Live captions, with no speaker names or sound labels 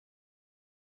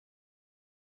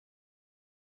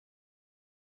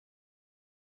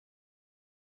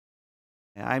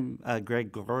I'm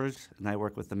Greg Gores, and I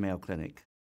work with the Mayo Clinic.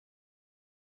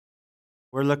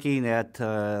 We're looking at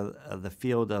the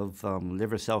field of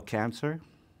liver cell cancer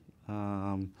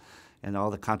um, and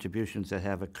all the contributions that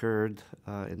have occurred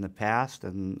in the past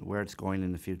and where it's going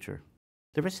in the future.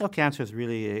 Liver cell cancer is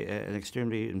really an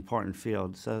extremely important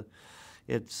field. So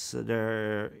it's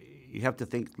there. You have to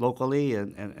think locally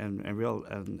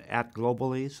and act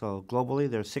globally. So globally,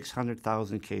 there's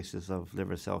 600,000 cases of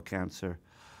liver cell cancer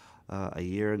a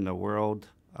year in the world.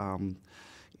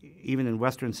 Even in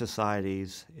Western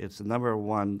societies, it's the number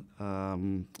one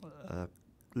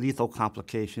lethal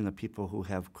complication of people who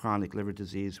have chronic liver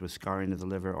disease with scarring of the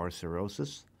liver or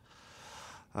cirrhosis.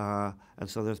 And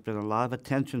so there's been a lot of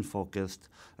attention focused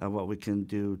on what we can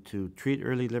do to treat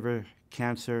early liver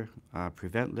cancer,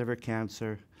 prevent liver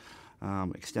cancer,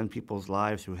 extend people's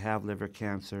lives who have liver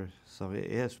cancer. So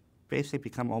it has basically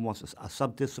become almost a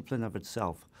subdiscipline of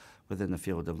itself within the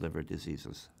field of liver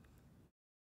diseases.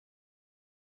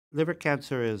 Liver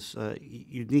cancer is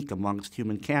unique amongst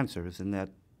human cancers in that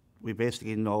we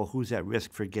basically know who's at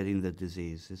risk for getting the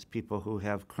disease. It's people who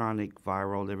have chronic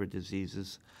viral liver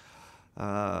diseases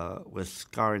with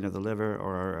scarring of the liver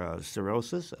or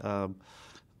cirrhosis.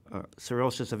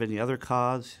 Cirrhosis of any other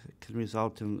cause can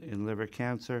result in liver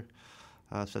cancer,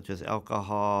 such as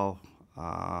alcohol,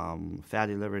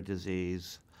 fatty liver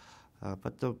disease.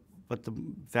 But the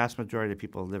vast majority of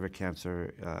people with liver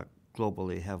cancer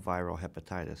globally have viral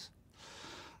hepatitis.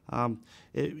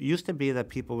 It used to be that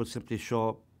people would simply show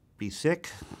up, be sick,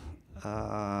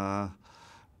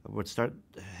 would start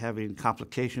having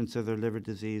complications of their liver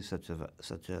disease,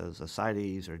 such as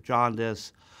ascites or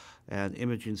jaundice, and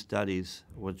imaging studies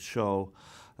would show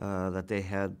that they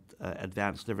had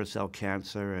advanced liver cell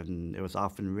cancer, and it was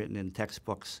often written in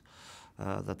textbooks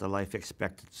that the life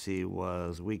expectancy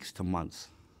was weeks to months.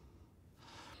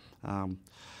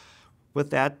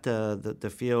 With that,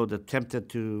 the field attempted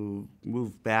to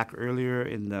move back earlier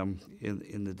in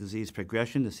the disease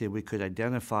progression to see if we could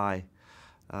identify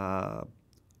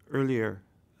earlier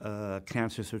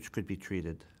cancers which could be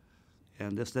treated.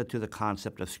 And this led to the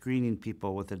concept of screening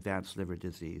people with advanced liver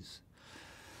disease.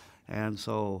 And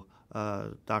so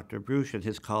Dr. Bruce and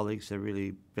his colleagues have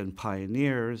really been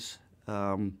pioneers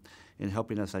in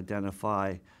helping us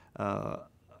identify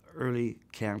early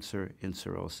cancer in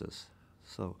cirrhosis.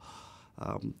 So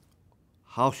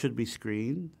how should we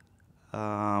screen?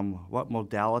 What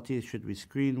modalities should we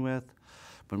screen with?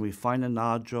 When we find a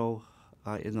nodule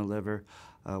in the liver,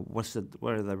 what are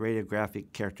the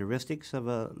radiographic characteristics of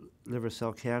a liver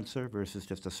cell cancer versus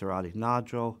just a cirrhotic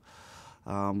nodule?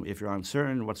 If you're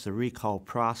uncertain, what's the recall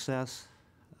process?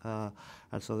 And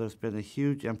so there's been a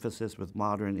huge emphasis with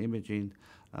modern imaging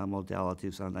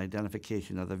modalities on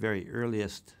identification of the very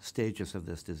earliest stages of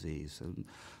this disease. And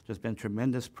there's been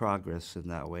tremendous progress in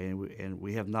that way, and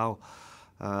we have now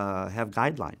have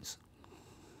guidelines.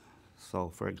 So,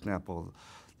 for example,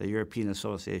 the European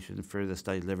Association for the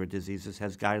Study of Liver Diseases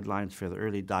has guidelines for the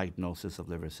early diagnosis of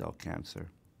liver cell cancer.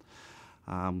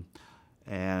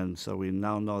 And so we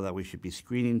now know that we should be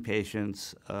screening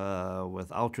patients with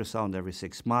ultrasound every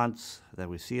 6 months, that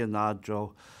we see a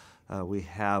nodule. We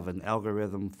have an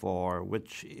algorithm for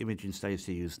which imaging studies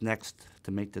to use next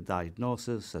to make the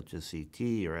diagnosis, such as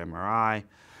CT or MRI.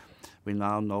 We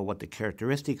now know what the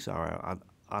characteristics are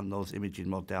on those imaging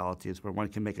modalities where one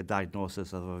can make a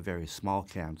diagnosis of a very small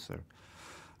cancer.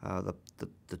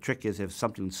 The trick is if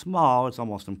something's small, it's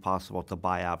almost impossible to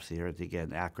biopsy or to get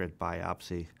an accurate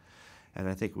biopsy. And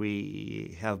I think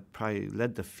we have probably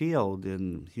led the field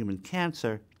in human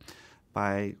cancer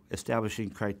by establishing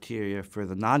criteria for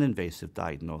the non-invasive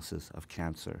diagnosis of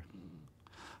cancer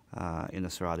in a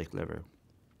cirrhotic liver.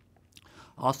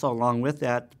 Also, along with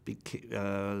that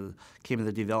came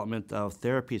the development of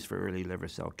therapies for early liver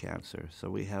cell cancer. So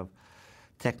we have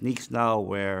techniques now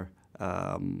where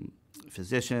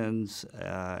physicians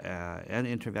and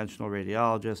interventional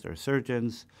radiologists or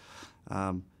surgeons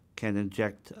can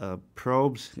inject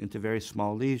probes into very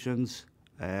small lesions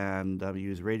and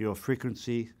use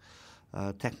radiofrequency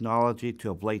technology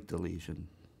to ablate the lesion,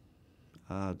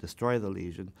 destroy the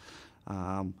lesion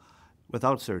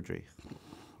without surgery.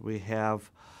 We have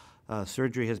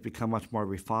surgery has become much more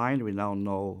refined. We now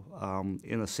know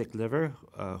in a sick liver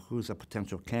who's a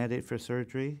potential candidate for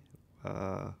surgery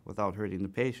without hurting the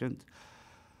patient,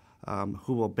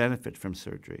 who will benefit from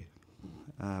surgery.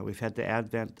 We've had the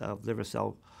advent of liver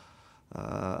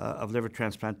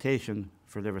transplantation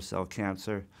for liver cell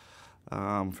cancer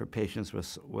for patients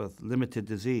with limited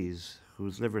disease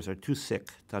whose livers are too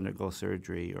sick to undergo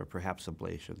surgery or perhaps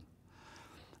ablation.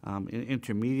 In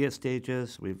intermediate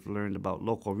stages, we've learned about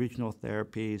local regional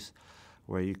therapies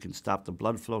where you can stop the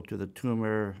blood flow to the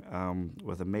tumor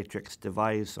with a matrix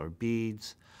device or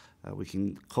beads. We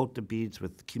can coat the beads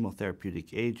with chemotherapeutic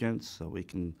agents, so we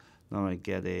can not only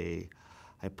get a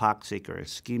hypoxic or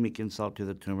ischemic insult to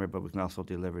the tumor, but we can also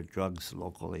deliver drugs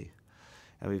locally.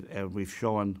 And we've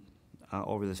shown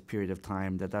over this period of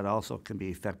time that that also can be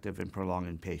effective in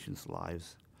prolonging patients'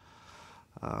 lives.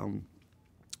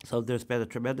 So there's been a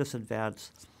tremendous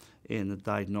advance in the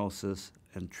diagnosis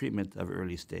and treatment of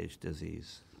early-stage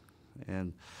disease.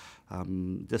 And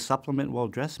this supplement will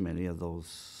address many of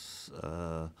those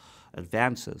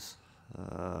advances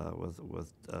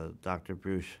with Dr.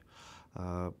 Bruce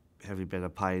having been a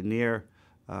pioneer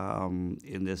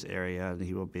in this area, and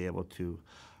he will be able to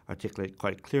articulate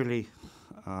quite clearly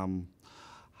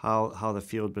how the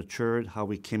field matured, how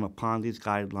we came upon these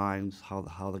guidelines,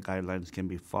 how the guidelines can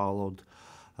be followed,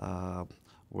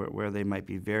 where they might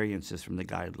be variances from the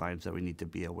guidelines that we need to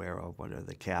be aware of, what are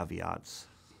the caveats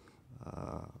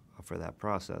for that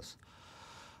process.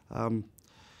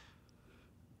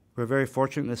 We're very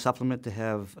fortunate in the supplement to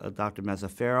have Dr.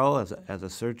 Mazzaferro as a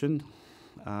surgeon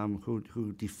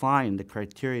who defined the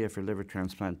criteria for liver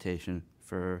transplantation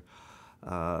for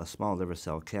small liver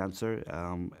cell cancer,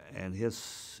 and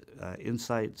his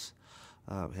insights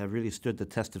have really stood the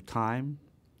test of time,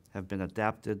 have been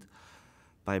adapted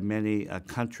by many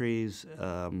countries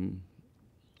to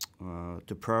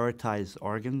prioritize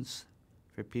organs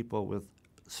for people with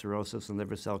cirrhosis and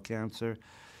liver cell cancer.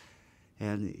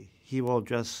 And he will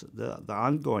address the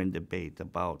ongoing debate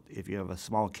about if you have a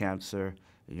small cancer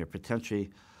and you're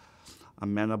potentially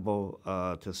amenable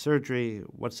to surgery,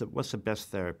 what's the best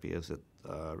therapy? Is it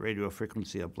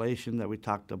radiofrequency ablation that we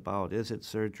talked about? Is it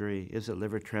surgery? Is it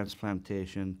liver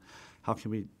transplantation? How can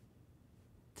we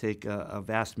take a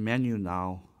vast menu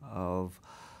now of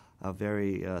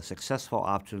very successful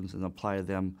options and apply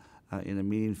them in a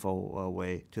meaningful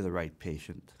way to the right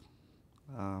patient?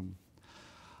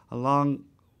 Along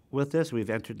with this, we've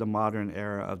entered the modern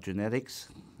era of genetics,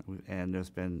 and there's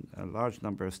been a large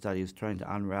number of studies trying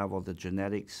to unravel the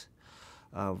genetics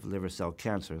of liver cell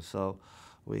cancer. So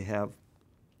we have,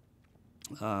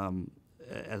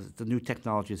 as the new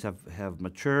technologies have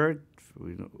matured,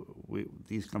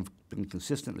 these have been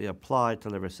consistently applied to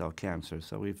liver cell cancer.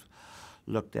 So we've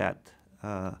looked at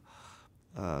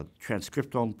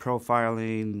transcriptome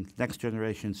profiling,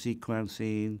 next-generation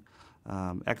sequencing,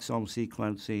 exome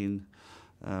sequencing.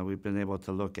 We've been able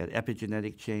to look at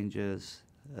epigenetic changes.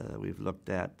 We've looked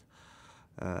at,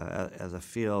 as a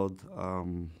field,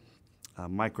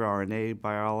 microRNA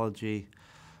biology,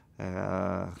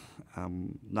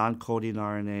 non-coding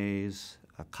RNAs,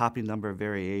 a copy number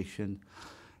variation,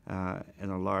 in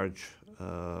a large,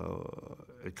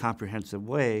 comprehensive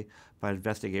way by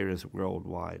investigators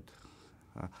worldwide.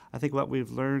 I think what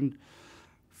we've learned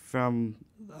from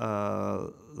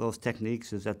those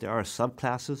techniques is that there are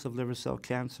subclasses of liver cell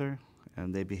cancer,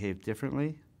 and they behave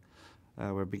differently.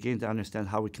 We're beginning to understand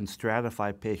how we can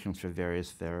stratify patients for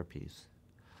various therapies.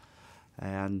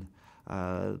 And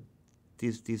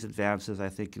these advances, I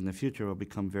think, in the future will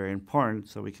become very important,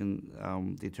 so we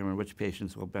can determine which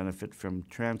patients will benefit from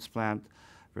transplant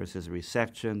versus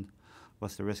resection.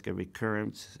 What's the risk of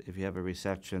recurrence if you have a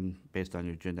resection based on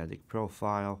your genetic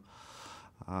profile?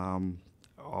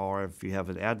 Or if you have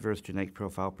an adverse genetic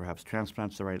profile, perhaps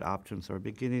transplant's the right option. So we're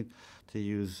beginning to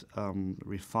use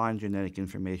refined genetic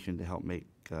information to help make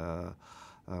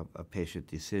patient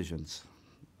decisions.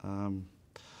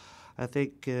 I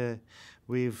think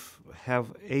we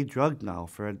have a drug now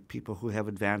for people who have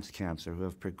advanced cancer, who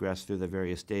have progressed through the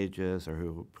various stages or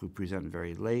who present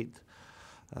very late.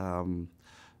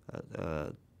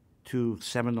 Two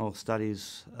seminal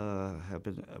studies have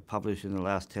been published in the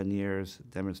last 10 years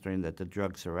demonstrating that the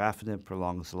drug sorafenib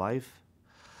prolongs life.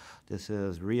 This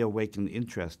has reawakened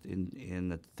interest in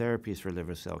the therapies for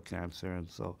liver cell cancer, and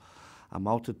so a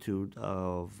multitude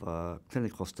of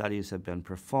clinical studies have been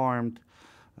performed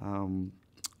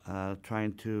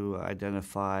trying to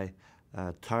identify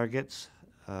targets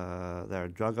that are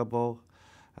druggable,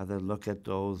 and then look at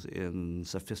those in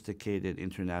sophisticated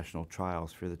international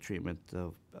trials for the treatment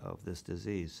of this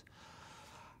disease.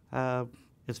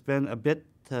 It's been a bit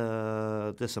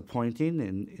disappointing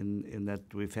in that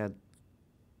we've had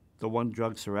the one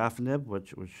drug, sorafenib,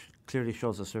 which clearly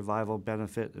shows a survival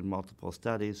benefit in multiple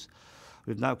studies.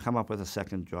 We've now come up with a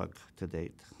second drug to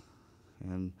date.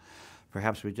 And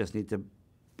perhaps we just need to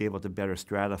be able to better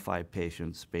stratify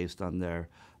patients based on their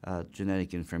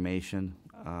genetic information,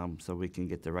 so we can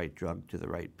get the right drug to the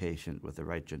right patient with the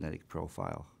right genetic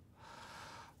profile.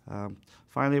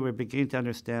 Finally, we're beginning to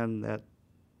understand that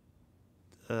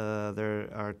there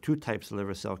are two types of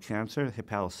liver cell cancer: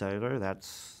 hepatocellular,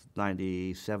 that's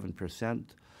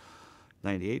 97%,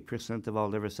 98% of all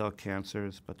liver cell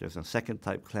cancers, but there's a second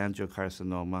type,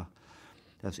 cholangiocarcinoma,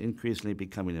 that's increasingly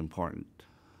becoming important.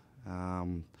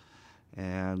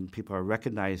 And people are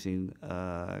recognizing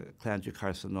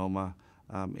cholangiocarcinoma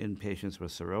in patients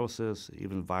with cirrhosis,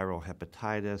 even viral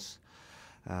hepatitis,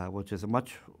 which is a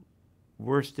much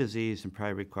worse disease and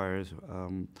probably requires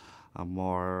a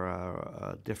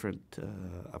more different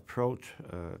approach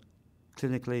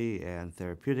clinically and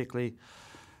therapeutically.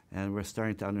 And we're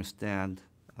starting to understand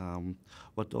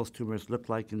what those tumors look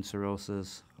like in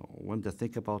cirrhosis, when to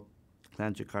think about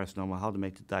cholangiocarcinoma, how to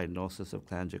make the diagnosis of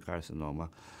cholangiocarcinoma,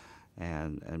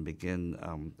 and begin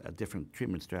a different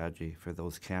treatment strategy for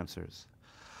those cancers.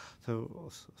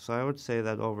 So I would say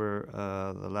that over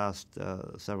the last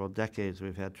several decades,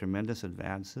 we've had tremendous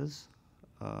advances,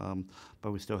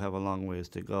 but we still have a long ways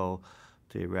to go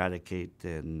to eradicate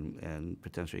and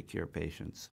potentially cure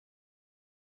patients.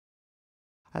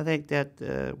 I think that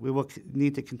we will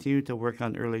need to continue to work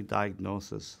on early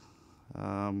diagnosis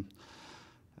of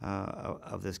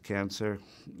this cancer.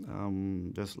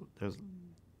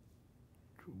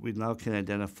 We now can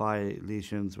identify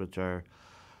lesions which are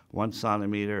 1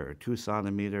 centimeter or 2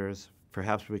 centimeters.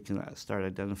 Perhaps we can start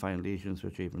identifying lesions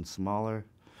which are even smaller.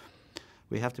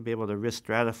 We have to be able to risk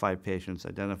stratify patients,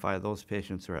 identify those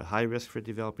patients who are at high risk for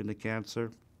developing the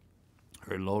cancer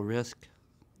or low risk.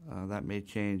 That may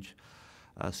change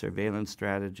surveillance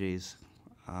strategies.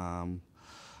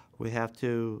 We have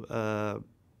to,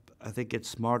 I think, get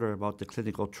smarter about the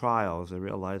clinical trials and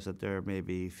realize that there may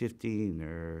be 15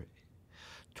 or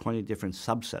 20 different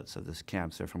subsets of this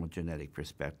cancer from a genetic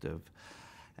perspective,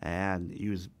 and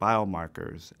use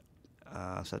biomarkers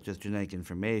such as genetic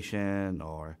information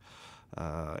or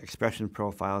expression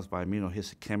profiles by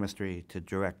immunohistochemistry to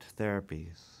direct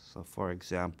therapies. So, for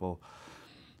example,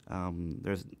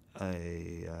 there's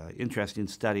an interesting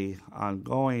study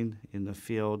ongoing in the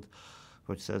field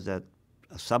which says that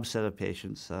a subset of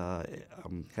patients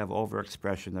have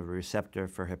overexpression of a receptor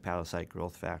for hepatocyte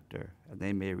growth factor, and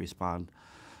they may respond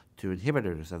to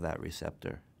inhibitors of that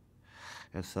receptor.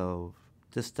 And so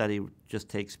this study just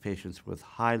takes patients with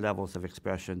high levels of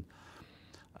expression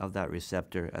of that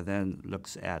receptor and then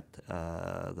looks at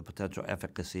the potential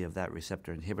efficacy of that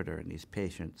receptor inhibitor in these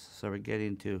patients. So we're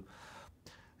getting to,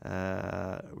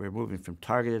 we're moving from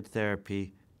targeted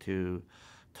therapy to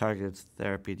targeted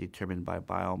therapy determined by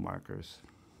biomarkers.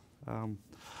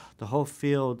 The whole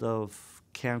field of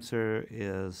cancer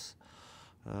is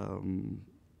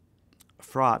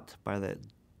fraught by the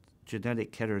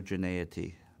genetic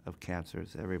heterogeneity of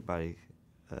cancers. Everybody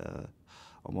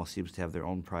almost seems to have their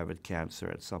own private cancer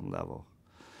at some level.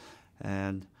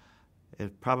 And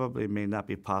it probably may not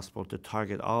be possible to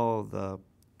target all the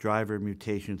driver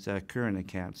mutations that occur in a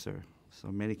cancer.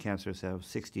 So many cancers have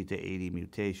 60 to 80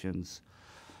 mutations.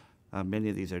 Many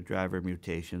of these are driver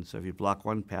mutations. So if you block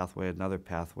one pathway, another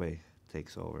pathway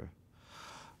takes over.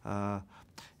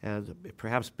 And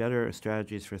perhaps better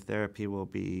strategies for therapy will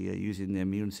be using the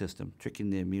immune system,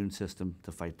 tricking the immune system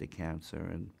to fight the cancer.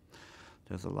 And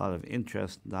there's a lot of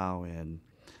interest now in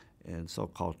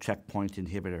so-called checkpoint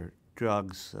inhibitor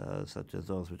drugs, such as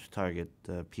those which target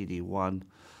PD-1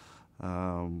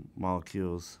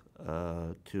 molecules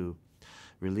to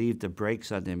relieve the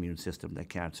brakes on the immune system that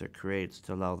cancer creates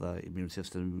to allow the immune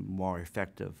system to be more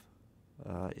effective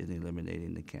in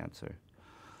eliminating the cancer.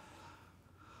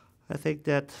 I think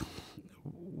that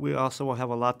we also will have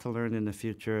a lot to learn in the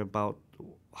future about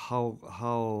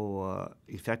how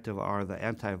effective are the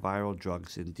antiviral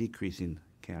drugs in decreasing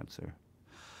cancer.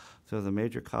 So the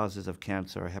major causes of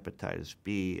cancer are hepatitis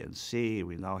B and C.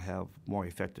 We now have more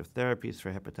effective therapies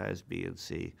for hepatitis B and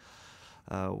C.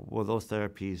 Will those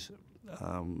therapies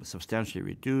substantially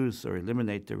reduce or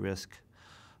eliminate the risk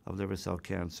of liver cell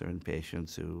cancer in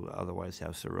patients who otherwise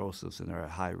have cirrhosis and are at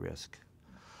high risk?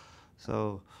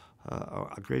 So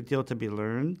a great deal to be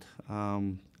learned.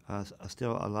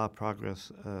 Still a lot of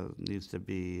progress needs to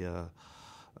be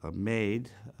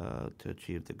made to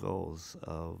achieve the goals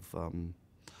of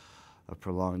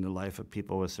prolonging the life of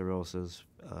people with cirrhosis,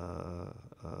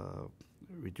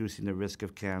 reducing the risk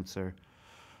of cancer,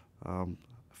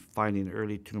 finding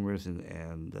early tumors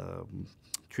and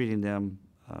treating them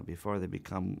before they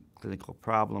become clinical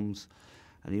problems.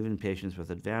 And even in patients with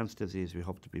advanced disease, we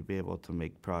hope to be able to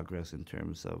make progress in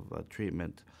terms of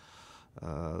treatment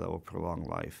that will prolong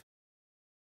life.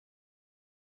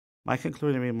 My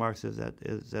concluding remarks is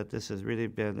that this has really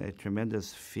been a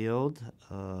tremendous field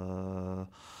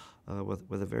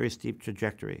with a very steep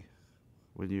trajectory.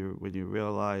 When you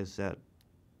realize that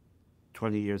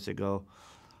 20 years ago,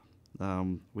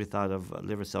 We thought of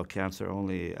liver cell cancer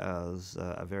only as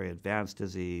a very advanced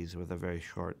disease with a very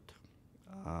short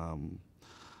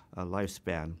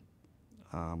lifespan.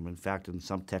 In fact, in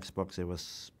some textbooks, it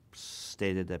was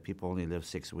stated that people only live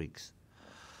 6 weeks.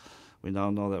 We now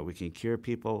know that we can cure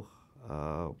people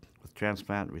with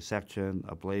transplant, resection,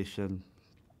 ablation,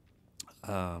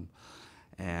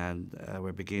 and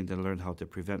we're beginning to learn how to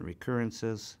prevent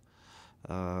recurrences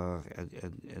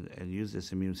and use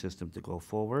this immune system to go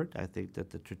forward. I think that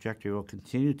the trajectory will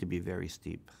continue to be very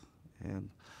steep. And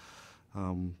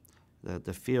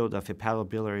the field of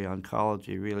hepatobiliary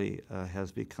oncology really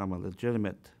has become a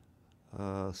legitimate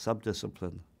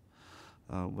subdiscipline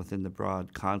within the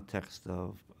broad context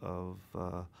of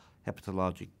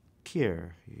hepatologic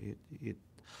care.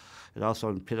 It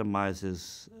also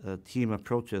epitomizes team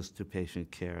approaches to patient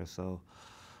care. So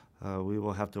we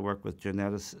will have to work with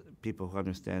geneticists, people who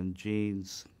understand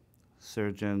genes,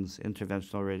 surgeons,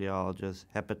 interventional radiologists,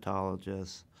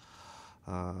 hepatologists,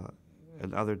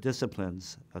 and other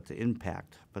disciplines to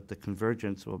impact. But the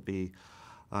convergence will be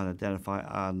on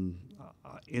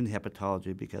in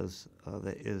hepatology, because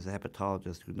there is a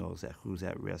hepatologist who knows who's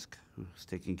at risk, who's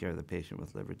taking care of the patient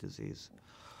with liver disease.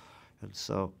 And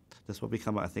so this will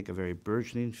become, I think, a very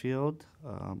burgeoning field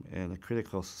and a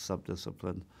critical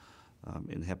subdiscipline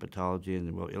in hepatology,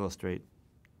 and will illustrate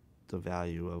the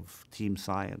value of team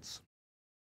science.